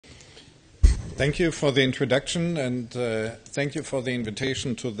Thank you for the introduction, and thank you for the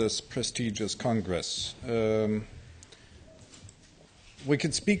invitation to this prestigious Congress. We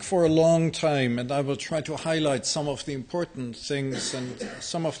could speak for a long time, and I will try to highlight some of the important things and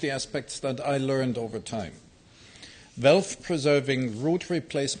some of the aspects that I learned over time. Valve-preserving root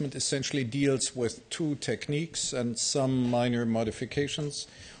replacement essentially deals with two techniques and some minor modifications,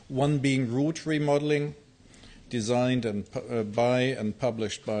 one being root remodeling, designed by and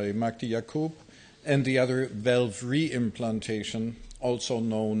published by Magdi Yacoub, and the other valve reimplantation, also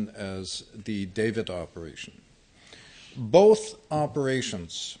known as the David operation. Both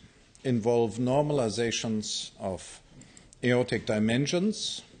operations involve normalizations of aortic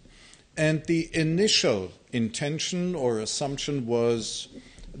dimensions, and the initial intention or assumption was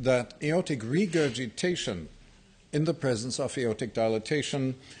that aortic regurgitation in the presence of aortic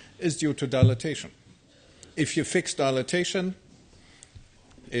dilatation is due to dilatation. If you fix dilatation,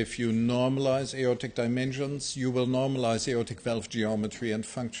 if you normalize aortic dimensions, you will normalize aortic valve geometry and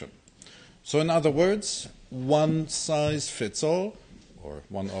function. So in other words, one size fits all, or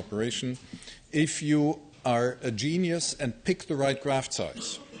one operation, if you are a genius and pick the right graft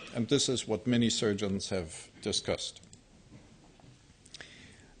size. And this is what many surgeons have discussed.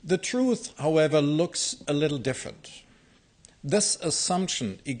 The truth, however, looks a little different. This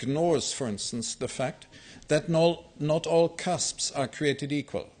assumption ignores, for instance, the fact that not all cusps are created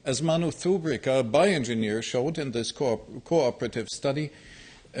equal. As Manu Thubrika, a bioengineer, showed in this cooperative study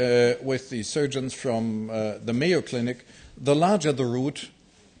with the surgeons from the Mayo Clinic, the larger the root,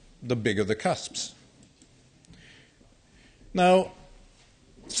 the bigger the cusps. Now,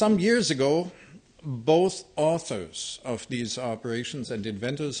 some years ago, both authors of these operations and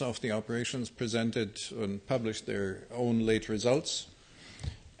inventors of the operations presented and published their own late results.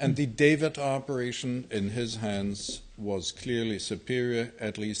 And the David operation in his hands was clearly superior,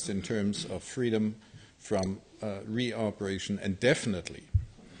 at least in terms of freedom from reoperation, and definitely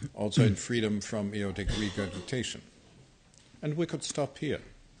also in freedom from aortic regurgitation. And we could stop here.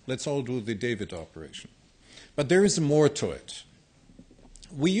 Let's all do the David operation. But there is more to it.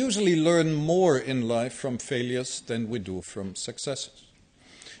 We usually learn more in life from failures than we do from successes.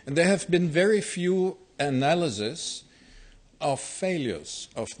 And there have been very few analyses of failures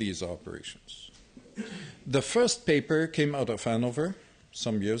of these operations. The first paper came out of Hanover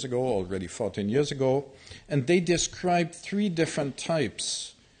some years ago, already 14 years ago, and they described three different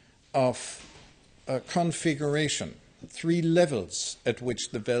types of configuration, three levels at which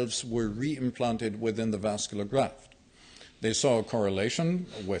the valves were reimplanted within the vascular graft. They saw a correlation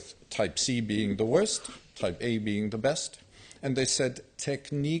with type C being the worst, type A being the best, and they said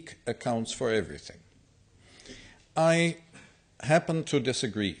technique accounts for everything. I happen to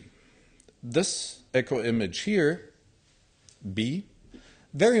disagree. This echo image here, B,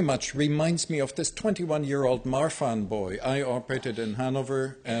 very much reminds me of this 21-year-old Marfan boy I operated in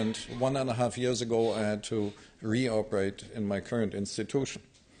Hanover, and 1.5 years ago I had to reoperate in my current institution.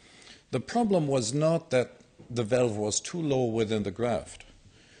 The problem was not that the valve was too low within the graft.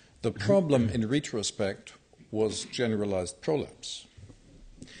 The problem in retrospect was generalized prolapse.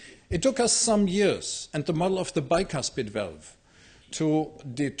 It took us some years and the model of the bicuspid valve to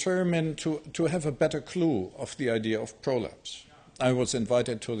determine, to have a better clue of the idea of prolapse. I was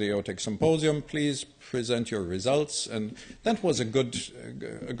invited to the aortic symposium, please present your results, and that was a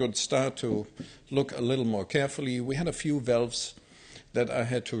good start to look a little more carefully. We had a few valves that I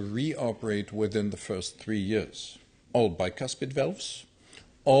had to reoperate within the first 3 years. All bicuspid valves.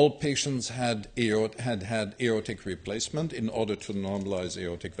 All patients had aortic replacement in order to normalize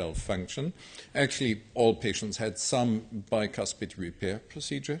aortic valve function. Actually, all patients had some bicuspid repair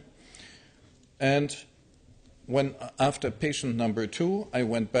procedure. And when, after patient number 2, I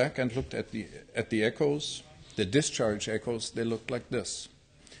went back and looked at the echoes, the discharge echoes, they looked like this.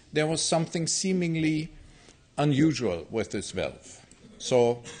 There was something seemingly unusual with this valve.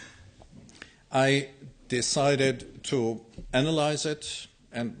 So I decided to analyze it,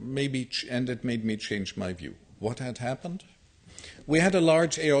 and it made me change my view. What had happened? We had a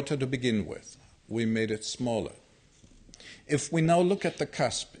large aorta to begin with. We made it smaller. If we now look at the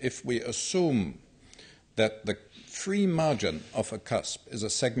cusp, if we assume that the free margin of a cusp is a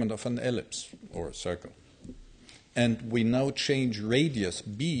segment of an ellipse or a circle, and we now change radius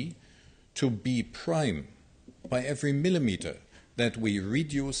B to B prime by every millimeter that we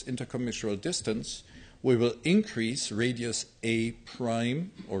reduce intercommissural distance, we will increase radius A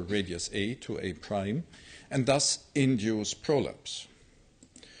prime, or radius A to A prime, and thus induce prolapse.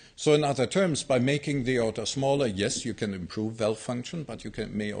 So in other terms, by making the aorta smaller, yes, you can improve valve function, but you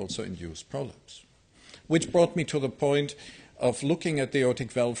may also induce prolapse. Which brought me to the point of looking at the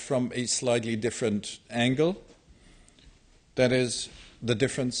aortic valve from a slightly different angle. That is the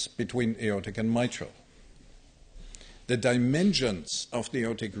difference between aortic and mitral. The dimensions of the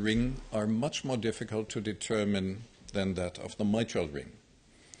aortic ring are much more difficult to determine than that of the mitral ring.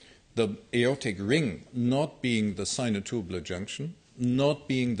 The aortic ring not being the sinotubular junction, not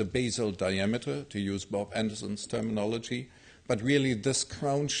being the basal diameter, to use Bob Anderson's terminology, but really this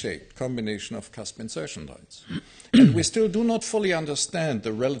crown-shaped combination of cusp insertion lines. And we still do not fully understand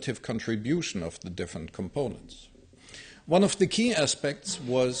the relative contribution of the different components. One of the key aspects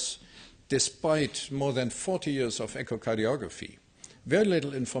was, despite more than 40 years of echocardiography, very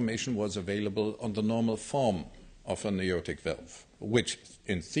little information was available on the normal form of an aortic valve, which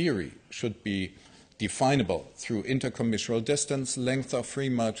in theory should be definable through intercommissural distance, length of free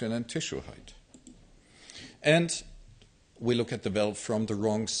margin, and tissue height. And we look at the valve from the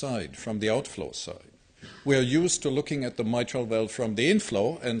wrong side, from the outflow side. We are used to looking at the mitral valve from the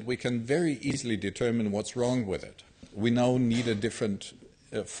inflow, and we can very easily determine what's wrong with it. We now need a different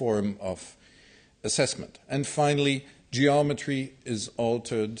form of assessment. And finally, geometry is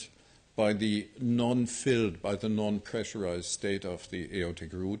altered by the non-filled, by the non-pressurized state of the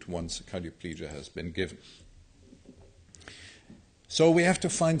aortic root once cardioplegia has been given. So we have to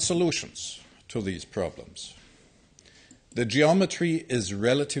find solutions to these problems. The geometry is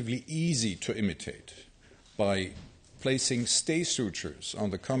relatively easy to imitate by placing stay sutures on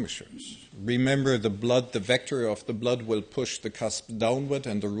the commissures. Remember, the vector of the blood will push the cusp downward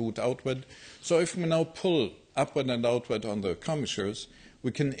and the root outward. So if we now pull upward and outward on the commissures,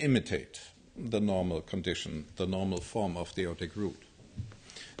 we can imitate the normal condition, the normal form of the aortic root.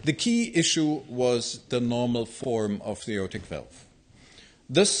 The key issue was the normal form of the aortic valve.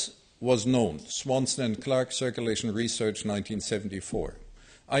 This was known, Swanson and Clark, Circulation Research, 1974.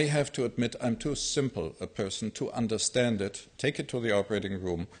 I have to admit I'm too simple a person to understand it, take it to the operating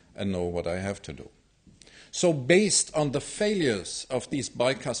room, and know what I have to do. So based on the failures of these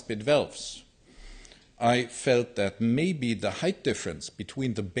bicuspid valves, I felt that maybe the height difference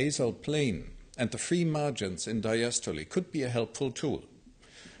between the basal plane and the free margins in diastole could be a helpful tool.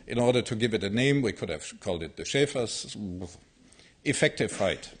 In order to give it a name, we could have called it the Schäfers. Effective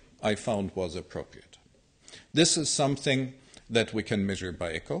height, I found, was appropriate. This is something that we can measure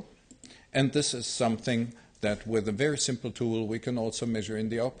by echo, and this is something that with a very simple tool we can also measure in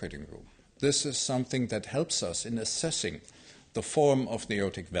the operating room. This is something that helps us in assessing the form of the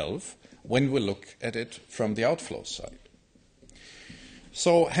aortic valve when we look at it from the outflow side.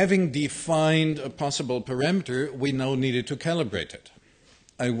 So having defined a possible parameter, we now needed to calibrate it.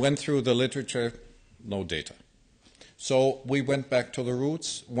 I went through the literature, no data. So we went back to the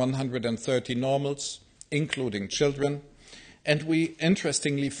roots, 130 normals, including children, and we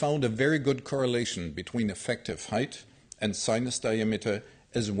interestingly found a very good correlation between effective height and sinus diameter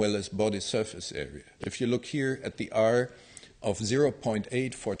as well as body surface area. If you look here at the R of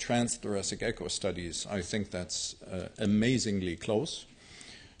 0.8 for transthoracic echo studies, I think that's amazingly close.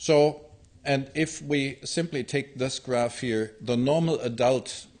 So, and if we simply take this graph here, the normal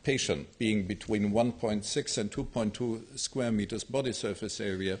adult patient being between 1.6 and 2.2 square meters body surface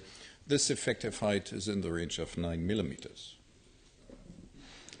area, this effective height is in the range of 9 millimeters.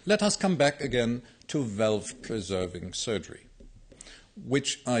 Let us come back again to valve-preserving surgery,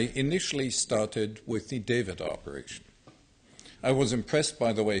 which I initially started with the David operation. I was impressed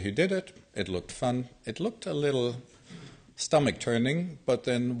by the way he did it. It looked fun. It looked a little stomach-turning, but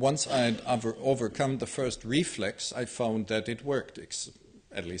then once I had overcome the first reflex, I found that it worked,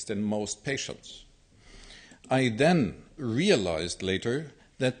 at least in most patients. I then realized later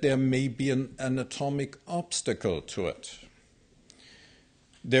that there may be an anatomic obstacle to it.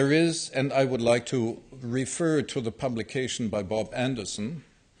 There is, and I would like to refer to the publication by Bob Anderson,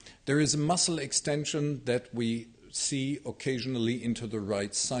 there is a muscle extension that we see occasionally into the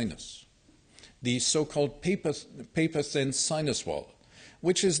right sinus, the so-called paper-thin sinus wall,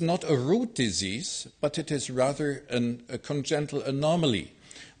 which is not a root disease, but it is rather a congenital anomaly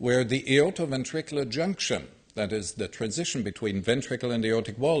where the aortoventricular junction, that is the transition between ventricle and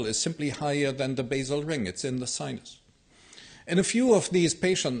aortic wall, is simply higher than the basal ring. It's in the sinus. In a few of these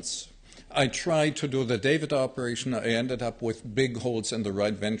patients, I tried to do the David operation. I ended up with big holes in the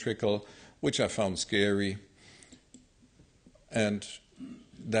right ventricle, which I found scary. And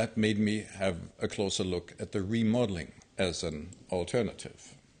that made me have a closer look at the remodeling as an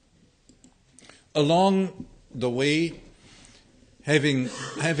alternative. Along the way, having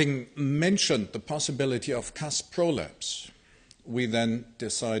mentioned the possibility of cusp prolapse, we then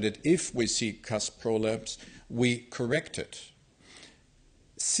decided if we see cusp prolapse, we correct it.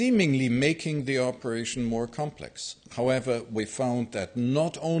 seemingly making the operation more complex. However, we found that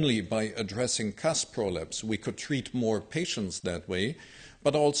not only by addressing cusp prolapse we could treat more patients that way,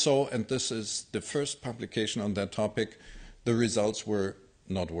 but also, and this is the first publication on that topic, the results were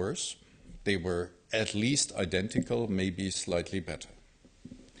not worse. They were at least identical, maybe slightly better.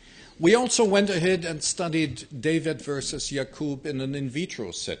 We also went ahead and studied David versus Jakub in an in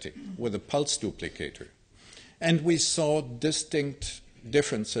vitro setting with a pulse duplicator. And we saw distinct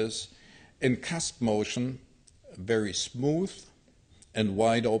differences in cusp motion, very smooth and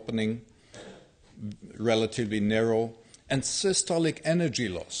wide opening, relatively narrow, and systolic energy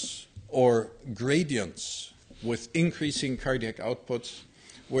loss, or gradients with increasing cardiac outputs,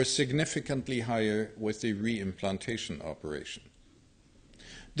 were significantly higher with the reimplantation operation.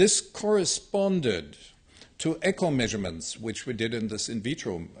 This corresponded to echo measurements, which we did in this in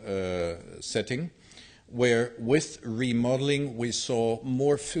vitro setting, where with remodeling we saw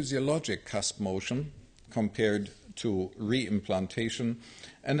more physiologic cusp motion compared to reimplantation.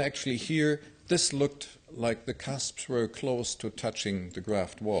 And actually here, this looked like the cusps were close to touching the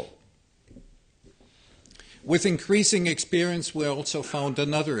graft wall. With increasing experience, we also found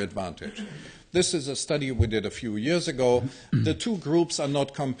another advantage. This is a study we did a few years ago. The two groups are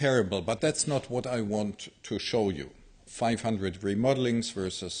not comparable, but that's not what I want to show you. 500 remodelings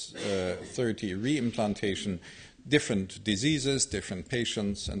versus 30 reimplantation, different diseases, different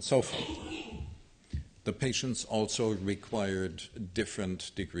patients, and so forth. The patients also required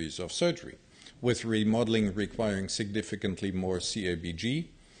different degrees of surgery, with remodeling requiring significantly more CABG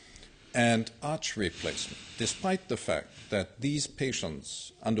and arch replacement, despite the fact that these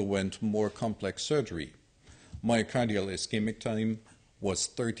patients underwent more complex surgery. Myocardial ischemic time was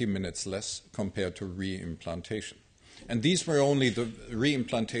 30 minutes less compared to reimplantation. And these were only the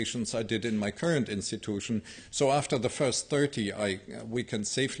reimplantations I did in my current institution. So after the first 30, we can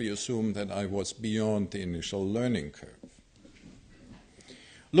safely assume that I was beyond the initial learning curve.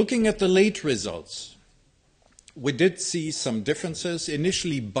 Looking at the late results, we did see some differences.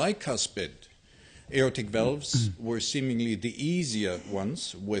 Initially, bicuspid aortic valves were seemingly the easier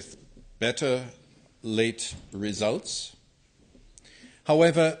ones with better late results.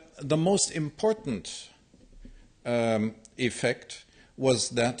 However, the most important effect was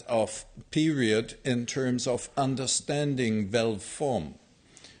that of period in terms of understanding valve form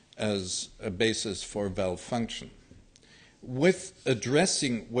as a basis for valve function. With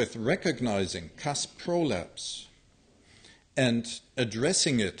recognizing cusp prolapse and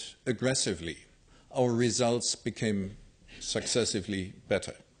addressing it aggressively, our results became successively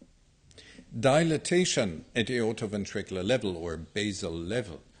better. Dilatation at aortoventricular level or basal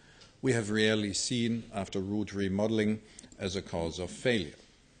level we have rarely seen after root remodeling as a cause of failure.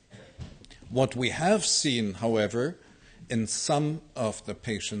 What we have seen, however, in some of the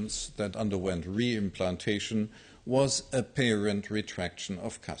patients that underwent reimplantation was apparent retraction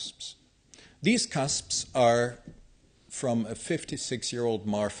of cusps. These cusps are from a 56-year-old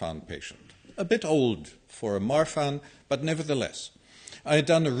Marfan patient, a bit old for a Marfan, but nevertheless. I had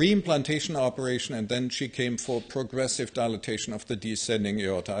done a reimplantation operation, and then she came for progressive dilatation of the descending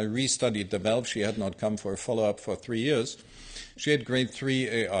aorta. I restudied the valve. She had not come for a follow-up for 3 years. She had grade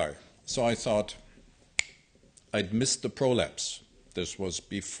 3 AR. So I thought I'd missed the prolapse. This was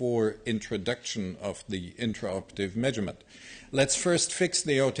before introduction of the intraoperative measurement. Let's first fix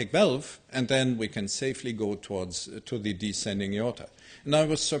the aortic valve, and then we can safely go to the descending aorta. And I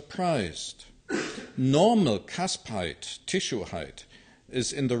was surprised. Normal cusp height, tissue height,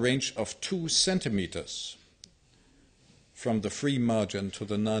 is in the range of 2 centimeters from the free margin to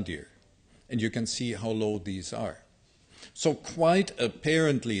the nadir. And you can see how low these are. So quite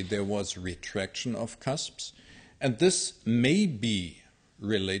apparently there was retraction of cusps, and this may be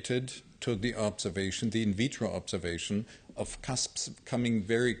related to the observation, the in vitro observation of cusps coming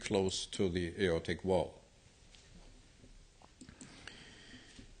very close to the aortic wall.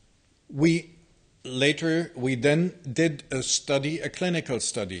 We then did a study, a clinical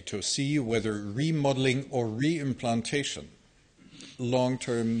study, to see whether remodeling or reimplantation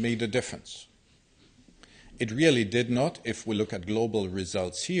long-term made a difference. It really did not. If we look at global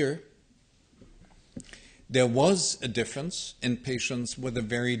results here, there was a difference in patients with a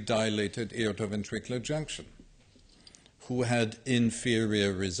very dilated aortoventricular junction who had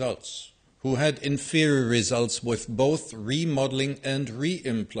inferior results, with both remodeling and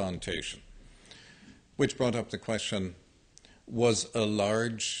reimplantation. Which brought up the question, was a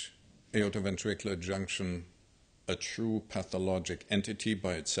large aortoventricular junction a true pathologic entity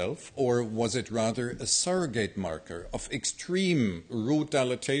by itself, or was it rather a surrogate marker of extreme root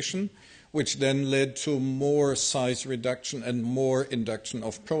dilatation which then led to more size reduction and more induction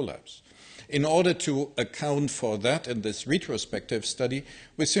of prolapse. In order to account for that in this retrospective study,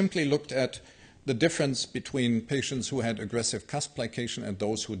 we simply looked at the difference between patients who had aggressive cusp plication and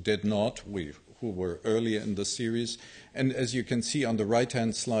those who did not, who were earlier in the series. And as you can see on the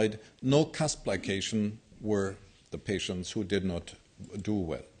right-hand slide, no cusp plication were the patients who did not do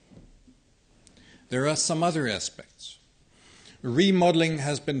well. There are some other aspects. Remodeling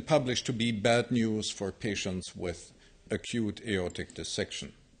has been published to be bad news for patients with acute aortic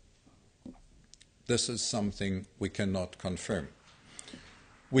dissection. This is something we cannot confirm.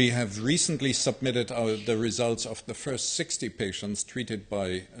 We have recently submitted the results of the first 60 patients treated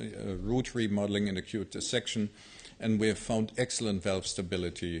by root remodeling in acute dissection, and we have found excellent valve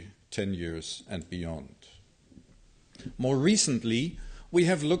stability 10 years and beyond. More recently, we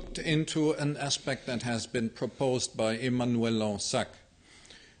have looked into an aspect that has been proposed by Emmanuel Lansac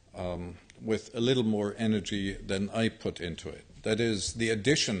with a little more energy than I put into it. That is the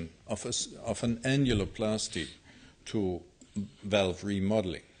addition of an annuloplasty to valve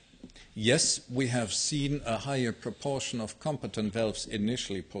remodeling. Yes, we have seen a higher proportion of competent valves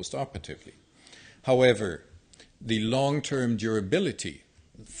initially postoperatively. However, the long-term durability,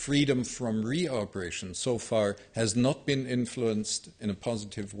 freedom from reoperation so far has not been influenced in a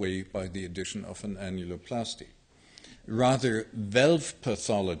positive way by the addition of an annuloplasty. Rather, valve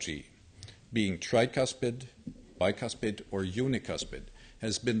pathology, being tricuspid, bicuspid, or unicuspid,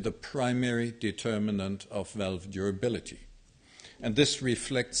 has been the primary determinant of valve durability. And this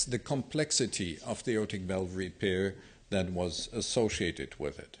reflects the complexity of the aortic valve repair that was associated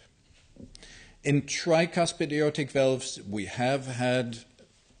with it. In tricuspid aortic valves, we have had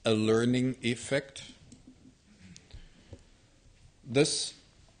a learning effect. This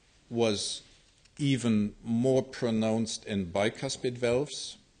was even more pronounced in bicuspid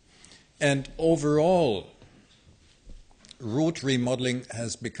valves. And overall, root remodeling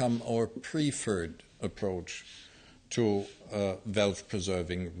has become our preferred approach to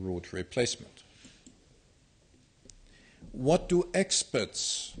valve-preserving root replacement. What do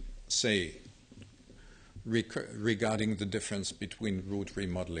experts say regarding the difference between root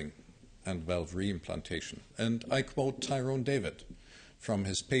remodeling and valve reimplantation? And I quote Tyrone David from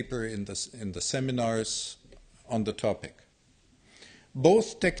his paper in the seminars on the topic.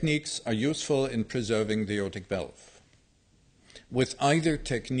 Both techniques are useful in preserving the aortic valve. With either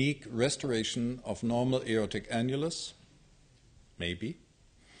technique, restoration of normal aortic annulus, maybe,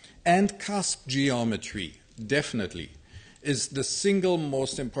 and cusp geometry, definitely, is the single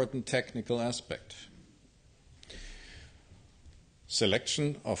most important technical aspect.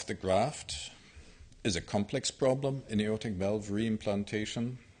 Selection of the graft is a complex problem in aortic valve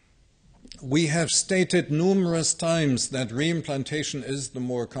reimplantation. We have stated numerous times that reimplantation is the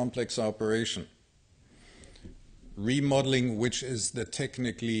more complex operation. Remodeling, which is the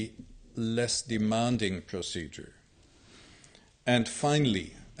technically less demanding procedure. And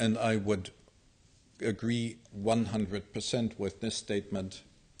finally, and I would agree 100% with this statement,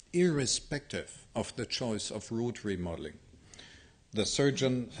 irrespective of the choice of root remodeling, the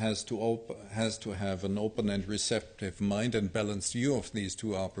surgeon has to have an open and receptive mind and balanced view of these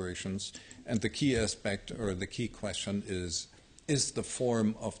two operations. And the key aspect or the key question is the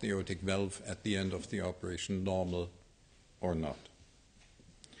form of the aortic valve at the end of the operation normal or not?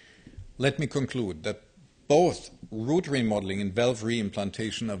 Let me conclude that both root remodeling and valve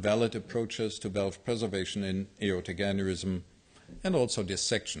reimplantation are valid approaches to valve preservation in aortic aneurysm and also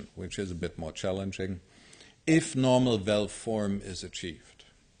dissection, which is a bit more challenging, if normal valve form is achieved.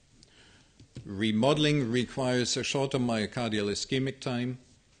 Remodeling requires a shorter myocardial ischemic time,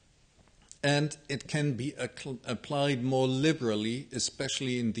 and it can be applied more liberally,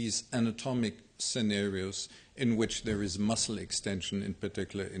 especially in these anatomic scenarios in which there is muscle extension, in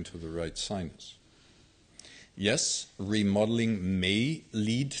particular into the right sinus. Yes, remodeling may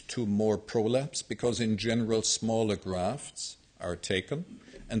lead to more prolapse because in general smaller grafts are taken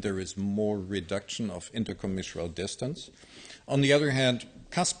and there is more reduction of intercommissural distance. On the other hand,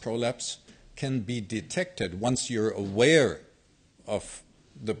 cusp prolapse can be detected once you're aware of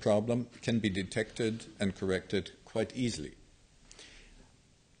the problem, can be detected and corrected quite easily.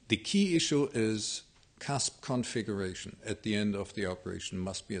 The key issue is cusp configuration at the end of the operation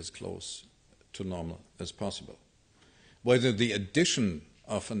must be as close to normal as possible. Whether the addition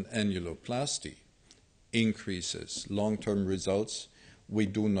of an annuloplasty increases long-term results, we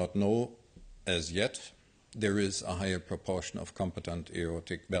do not know as yet. There is a higher proportion of competent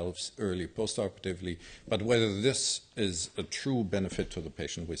aortic valves early postoperatively, but whether this is a true benefit to the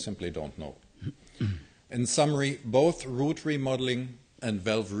patient, we simply don't know. In summary, both root remodeling and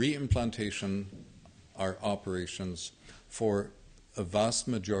valve reimplantation are operations for a vast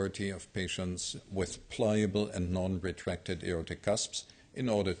majority of patients with pliable and non-retracted aortic cusps in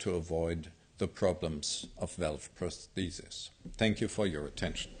order to avoid the problems of valve prosthesis. Thank you for your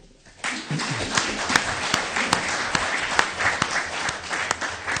attention.